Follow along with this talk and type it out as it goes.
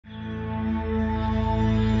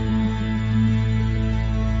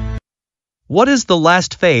What is the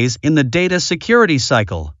last phase in the data security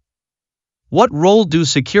cycle? What role do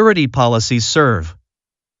security policies serve?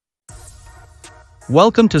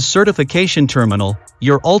 Welcome to Certification Terminal,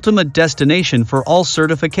 your ultimate destination for all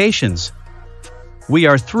certifications. We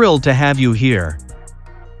are thrilled to have you here.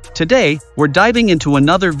 Today, we're diving into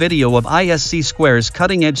another video of ISC Square's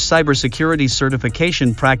cutting-edge cybersecurity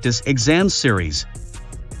certification practice exams series.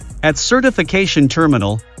 At Certification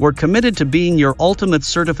Terminal, we're committed to being your ultimate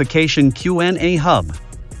certification Q&A hub.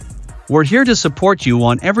 We're here to support you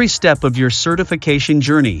on every step of your certification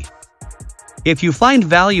journey. If you find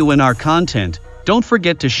value in our content, don't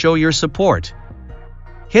forget to show your support.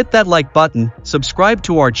 Hit that like button, subscribe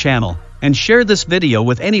to our channel, and share this video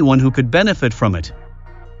with anyone who could benefit from it.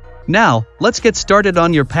 Now, let's get started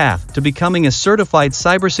on your path to becoming a certified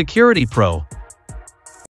cybersecurity pro.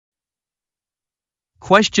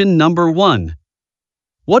 Question number 1.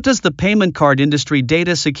 What does the Payment Card Industry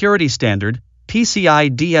Data Security Standard, PCI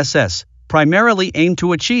DSS, primarily aim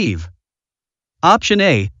to achieve? Option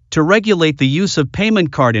A, to regulate the use of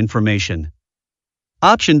payment card information.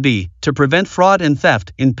 Option B, to prevent fraud and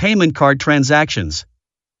theft in payment card transactions.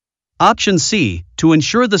 Option C, to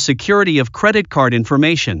ensure the security of credit card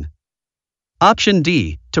information. Option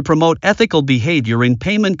D, to promote ethical behavior in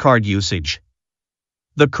payment card usage.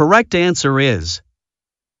 The correct answer is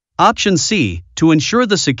Option C, to ensure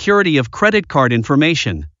the security of credit card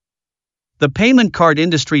information. The Payment Card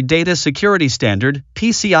Industry Data Security Standard,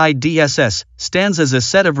 PCI DSS, stands as a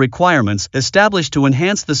set of requirements established to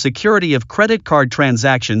enhance the security of credit card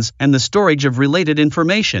transactions and the storage of related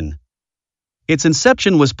information. Its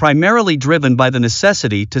inception was primarily driven by the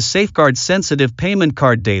necessity to safeguard sensitive payment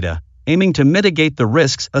card data, aiming to mitigate the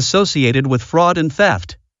risks associated with fraud and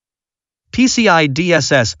theft. PCI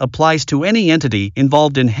DSS applies to any entity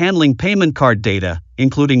involved in handling payment card data,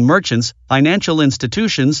 including merchants, financial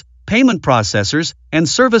institutions, payment processors, and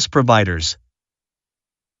service providers.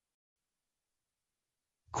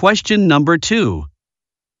 Question number 2.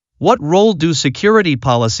 What role do security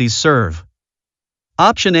policies serve?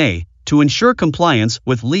 Option A, to ensure compliance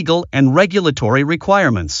with legal and regulatory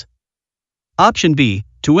requirements. Option B,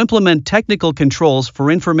 to implement technical controls for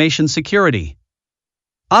information security.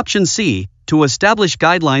 Option C, to establish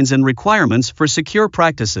guidelines and requirements for secure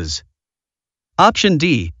practices. Option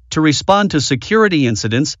D, to respond to security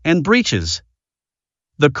incidents and breaches.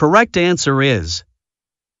 The correct answer is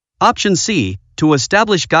Option C, to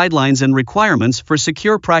establish guidelines and requirements for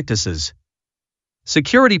secure practices.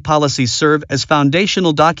 Security policies serve as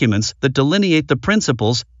foundational documents that delineate the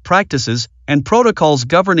principles, practices, and protocols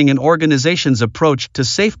governing an organization's approach to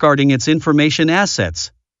safeguarding its information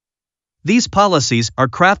assets. These policies are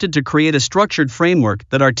crafted to create a structured framework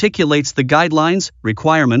that articulates the guidelines,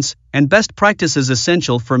 requirements, and best practices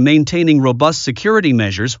essential for maintaining robust security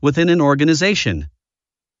measures within an organization.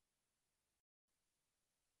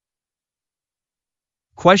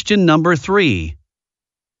 Question number 3.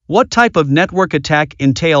 What type of network attack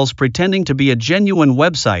entails pretending to be a genuine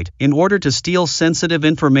website in order to steal sensitive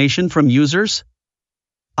information from users?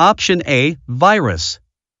 Option A, virus.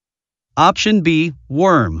 Option B,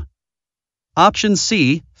 worm. Option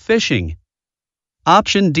C, phishing.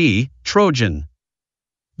 Option D, Trojan.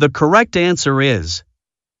 The correct answer is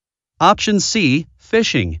Option C,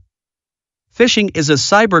 phishing. Phishing is a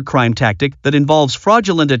cybercrime tactic that involves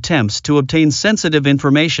fraudulent attempts to obtain sensitive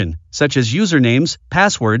information, such as usernames,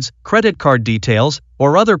 passwords, credit card details,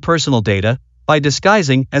 or other personal data, by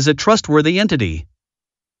disguising as a trustworthy entity.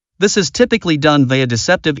 This is typically done via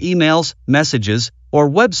deceptive emails, messages, or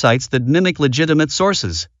websites that mimic legitimate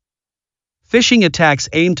sources. Phishing attacks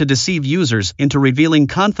aim to deceive users into revealing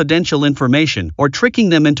confidential information or tricking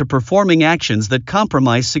them into performing actions that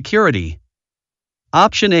compromise security.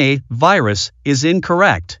 Option A, virus, is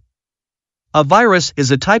incorrect. A virus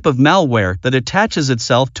is a type of malware that attaches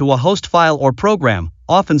itself to a host file or program,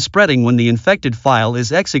 often spreading when the infected file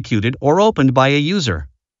is executed or opened by a user.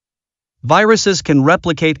 Viruses can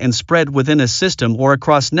replicate and spread within a system or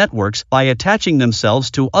across networks by attaching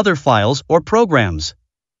themselves to other files or programs.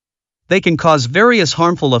 They can cause various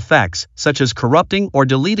harmful effects, such as corrupting or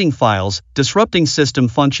deleting files, disrupting system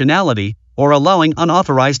functionality, or allowing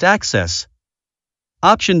unauthorized access.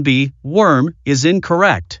 Option B, worm, is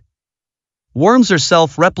incorrect. Worms are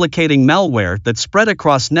self-replicating malware that spread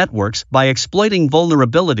across networks by exploiting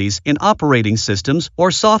vulnerabilities in operating systems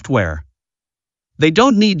or software. They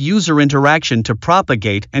don't need user interaction to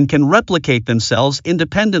propagate and can replicate themselves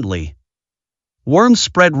independently. Worms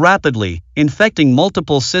spread rapidly, infecting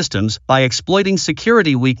multiple systems by exploiting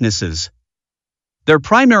security weaknesses. Their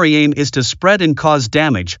primary aim is to spread and cause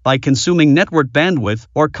damage by consuming network bandwidth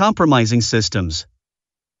or compromising systems.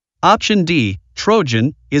 Option D,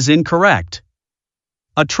 Trojan, is incorrect.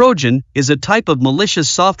 A Trojan is a type of malicious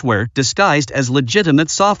software disguised as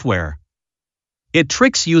legitimate software. It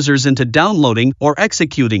tricks users into downloading or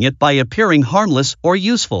executing it by appearing harmless or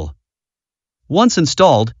useful. Once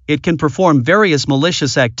installed, it can perform various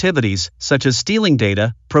malicious activities, such as stealing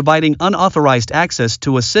data, providing unauthorized access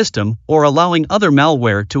to a system, or allowing other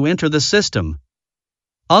malware to enter the system.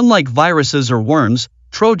 Unlike viruses or worms,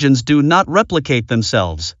 Trojans do not replicate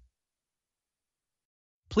themselves.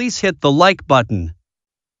 Please hit the like button.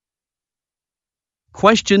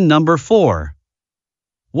 Question number 4.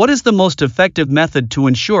 What is the most effective method to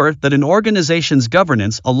ensure that an organization's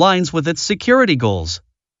governance aligns with its security goals?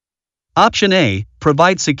 Option A,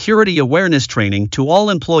 provide security awareness training to all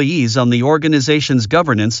employees on the organization's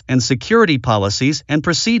governance and security policies and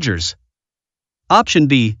procedures. Option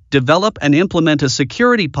B, develop and implement a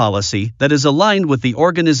security policy that is aligned with the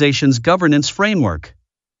organization's governance framework.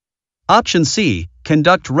 Option C,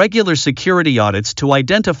 conduct regular security audits to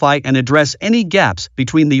identify and address any gaps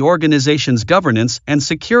between the organization's governance and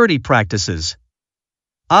security practices.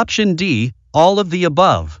 Option D, all of the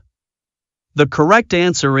above. The correct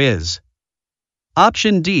answer is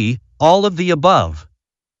Option D, all of the above.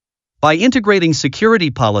 By integrating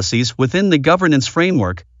security policies within the governance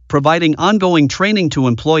framework, providing ongoing training to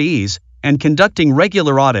employees, and conducting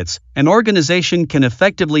regular audits, an organization can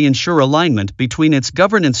effectively ensure alignment between its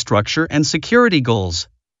governance structure and security goals.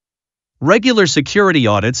 Regular security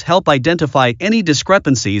audits help identify any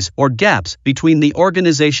discrepancies or gaps between the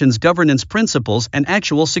organization's governance principles and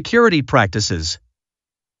actual security practices.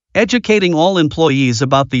 Educating all employees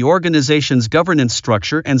about the organization's governance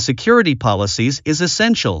structure and security policies is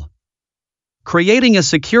essential. Creating a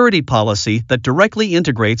security policy that directly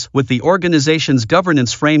integrates with the organization's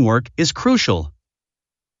governance framework is crucial.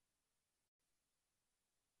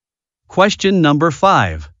 Question number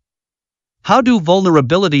 5. How do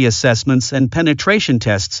vulnerability assessments and penetration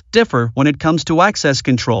tests differ when it comes to access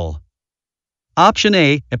control? Option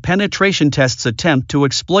A, penetration tests attempt to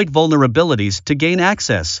exploit vulnerabilities to gain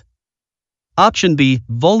access. Option B,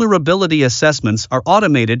 vulnerability assessments are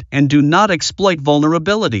automated and do not exploit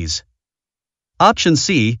vulnerabilities. Option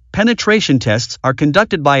C, penetration tests are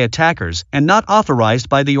conducted by attackers and not authorized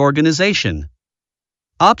by the organization.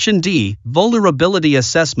 Option D, vulnerability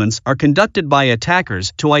assessments are conducted by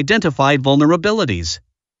attackers to identify vulnerabilities.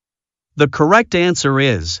 The correct answer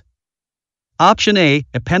is Option A,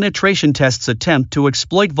 penetration tests attempt to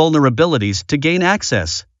exploit vulnerabilities to gain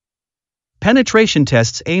access. Penetration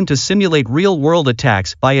tests aim to simulate real-world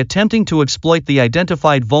attacks by attempting to exploit the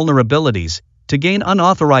identified vulnerabilities to gain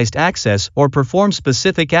unauthorized access or perform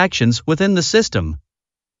specific actions within the system.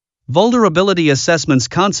 Vulnerability assessments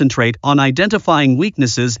concentrate on identifying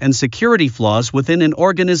weaknesses and security flaws within an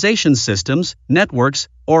organization's systems, networks,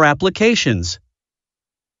 or applications.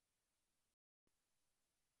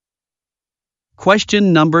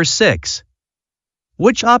 Question number 6.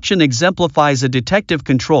 Which option exemplifies a detective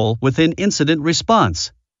control within incident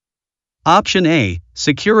response? Option A,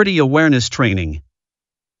 security awareness training.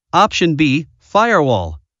 Option B,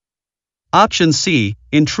 firewall. Option C,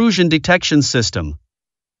 intrusion detection system.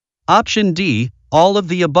 Option D, all of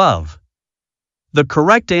the above. The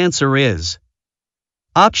correct answer is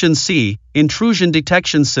Option C, intrusion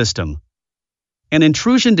detection system. An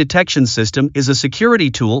intrusion detection system is a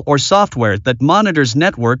security tool or software that monitors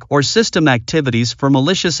network or system activities for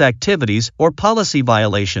malicious activities or policy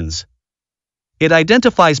violations. It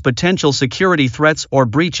identifies potential security threats or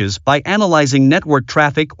breaches by analyzing network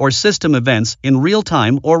traffic or system events in real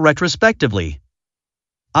time or retrospectively.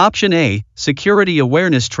 Option A, security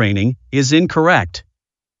awareness training, is incorrect.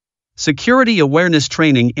 Security awareness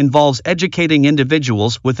training involves educating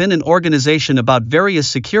individuals within an organization about various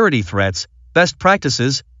security threats, best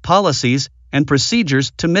practices, policies, and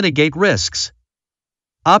procedures to mitigate risks.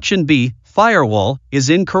 Option B, firewall, is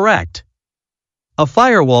incorrect. A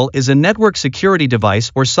firewall is a network security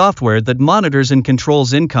device or software that monitors and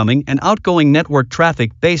controls incoming and outgoing network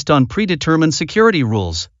traffic based on predetermined security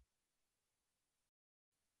rules.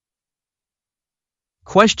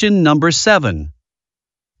 Question number 7.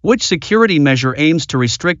 Which security measure aims to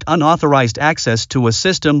restrict unauthorized access to a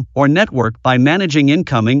system or network by managing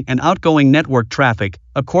incoming and outgoing network traffic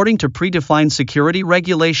according to predefined security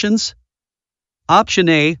regulations? Option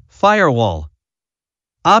A, firewall.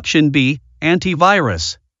 Option B,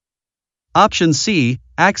 antivirus. Option C,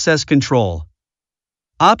 access control.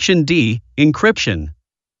 Option D, encryption.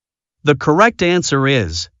 The correct answer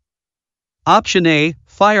is Option A,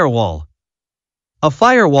 firewall. A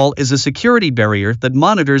firewall is a security barrier that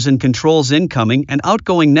monitors and controls incoming and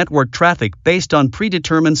outgoing network traffic based on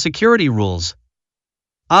predetermined security rules.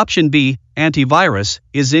 Option B, antivirus,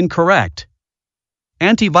 is incorrect.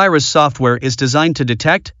 Antivirus software is designed to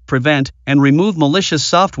detect, prevent, and remove malicious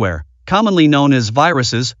software, commonly known as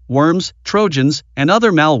viruses, worms, trojans, and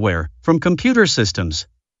other malware, from computer systems.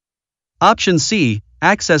 Option C,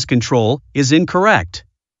 access control, is incorrect.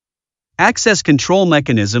 Access control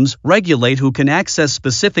mechanisms regulate who can access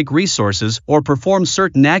specific resources or perform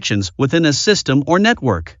certain actions within a system or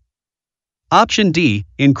network. Option D,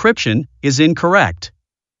 encryption, is incorrect.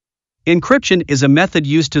 Encryption is a method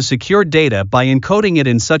used to secure data by encoding it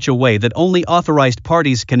in such a way that only authorized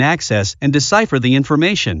parties can access and decipher the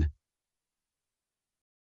information.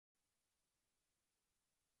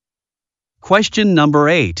 Question number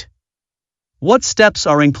 8. What steps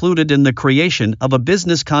are included in the creation of a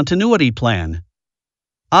business continuity plan?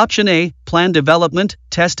 Option A, plan development,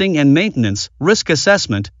 testing and maintenance, risk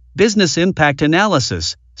assessment, business impact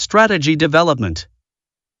analysis, strategy development.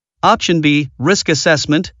 Option B, risk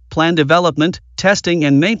assessment, plan development, testing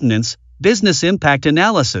and maintenance, business impact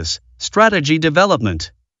analysis, strategy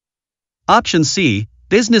development. Option C,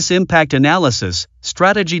 business impact analysis,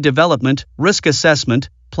 strategy development, risk assessment,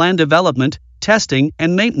 plan development, testing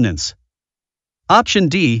and maintenance. Option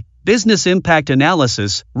D, business impact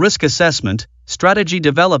analysis, risk assessment, strategy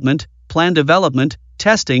development, plan development,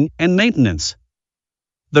 testing and maintenance.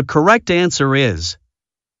 The correct answer is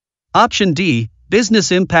Option D,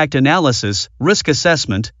 business impact analysis, risk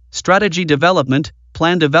assessment, strategy development,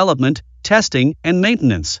 plan development, testing and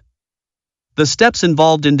maintenance. The steps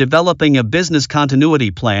involved in developing a business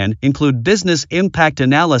continuity plan include business impact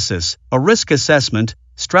analysis, a risk assessment,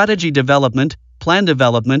 strategy development, plan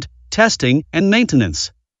development, testing and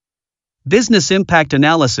maintenance. Business impact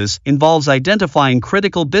analysis involves identifying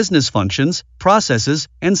critical business functions, processes,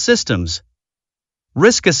 and systems.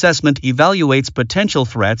 Risk assessment evaluates potential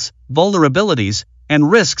threats, vulnerabilities, and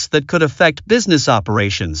risks that could affect business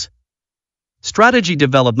operations. Strategy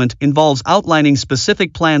development involves outlining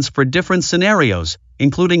specific plans for different scenarios,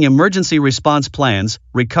 including emergency response plans,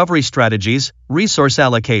 recovery strategies, resource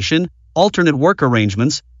allocation, alternate work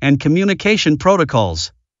arrangements, and communication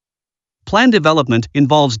protocols. Plan development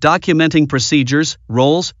involves documenting procedures,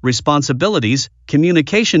 roles, responsibilities,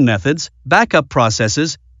 communication methods, backup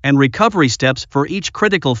processes, and recovery steps for each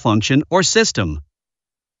critical function or system.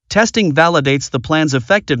 Testing validates the plan's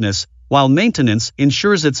effectiveness, while maintenance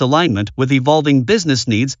ensures its alignment with evolving business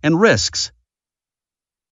needs and risks.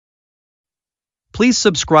 Please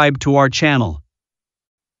subscribe to our channel.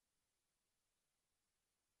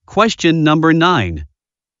 Question number 9.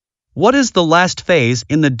 What is the last phase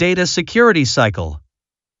in the data security cycle?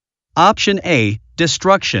 Option A,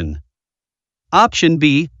 destruction. Option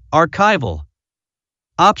B, archival.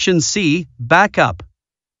 Option C, backup.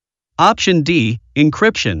 Option D,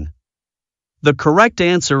 encryption. The correct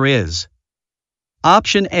answer is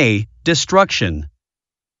Option A, destruction.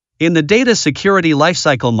 In the data security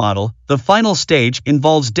lifecycle model, the final stage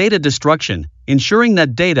involves data destruction, ensuring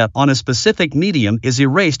that data on a specific medium is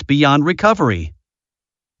erased beyond recovery.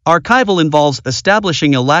 Archival involves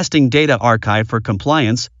establishing a lasting data archive for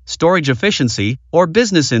compliance, storage efficiency, or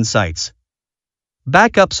business insights.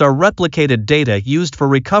 Backups are replicated data used for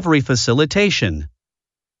recovery facilitation.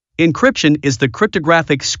 Encryption is the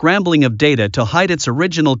cryptographic scrambling of data to hide its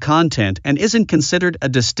original content and isn't considered a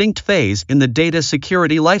distinct phase in the data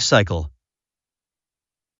security lifecycle.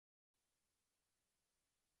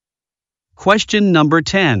 Question number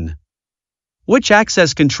 10. Which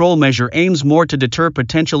access control measure aims more to deter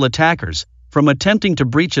potential attackers from attempting to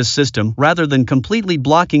breach a system rather than completely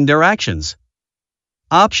blocking their actions?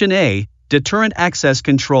 Option A, deterrent access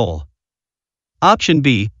control. Option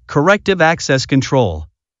B, corrective access control.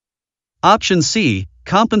 Option C,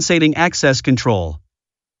 compensating access control.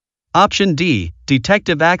 Option D,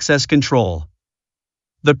 detective access control.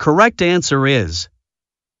 The correct answer is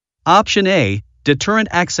Option A, deterrent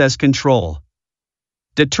access control.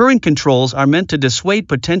 Deterrent controls are meant to dissuade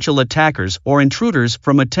potential attackers or intruders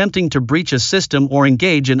from attempting to breach a system or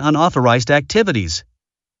engage in unauthorized activities.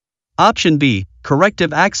 Option B,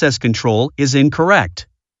 corrective access control, is incorrect.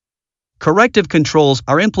 Corrective controls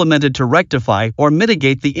are implemented to rectify or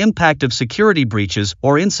mitigate the impact of security breaches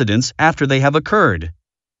or incidents after they have occurred.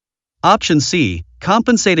 Option C,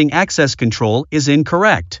 compensating access control, is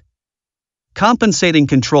incorrect. Compensating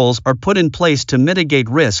controls are put in place to mitigate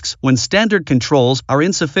risks when standard controls are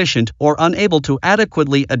insufficient or unable to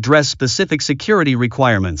adequately address specific security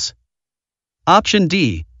requirements. Option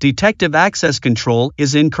D, detective access control,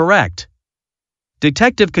 is incorrect.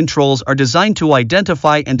 Detective controls are designed to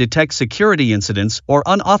identify and detect security incidents or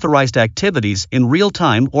unauthorized activities in real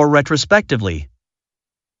time or retrospectively.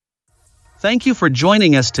 Thank you for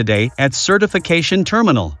joining us today at Certification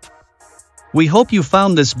Terminal. We hope you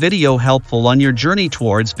found this video helpful on your journey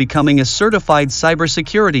towards becoming a certified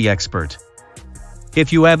cybersecurity expert.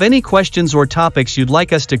 If you have any questions or topics you'd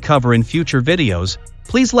like us to cover in future videos,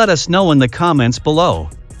 please let us know in the comments below.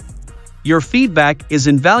 Your feedback is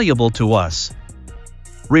invaluable to us.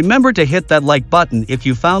 Remember to hit that like button if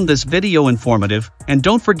you found this video informative, and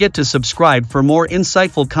don't forget to subscribe for more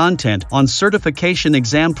insightful content on certification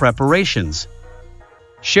exam preparations.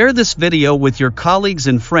 Share this video with your colleagues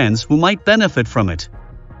and friends who might benefit from it.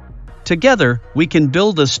 Together, we can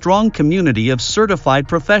build a strong community of certified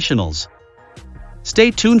professionals.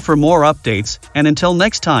 Stay tuned for more updates, and until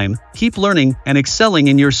next time, keep learning and excelling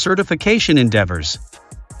in your certification endeavors.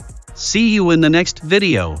 See you in the next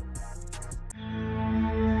video.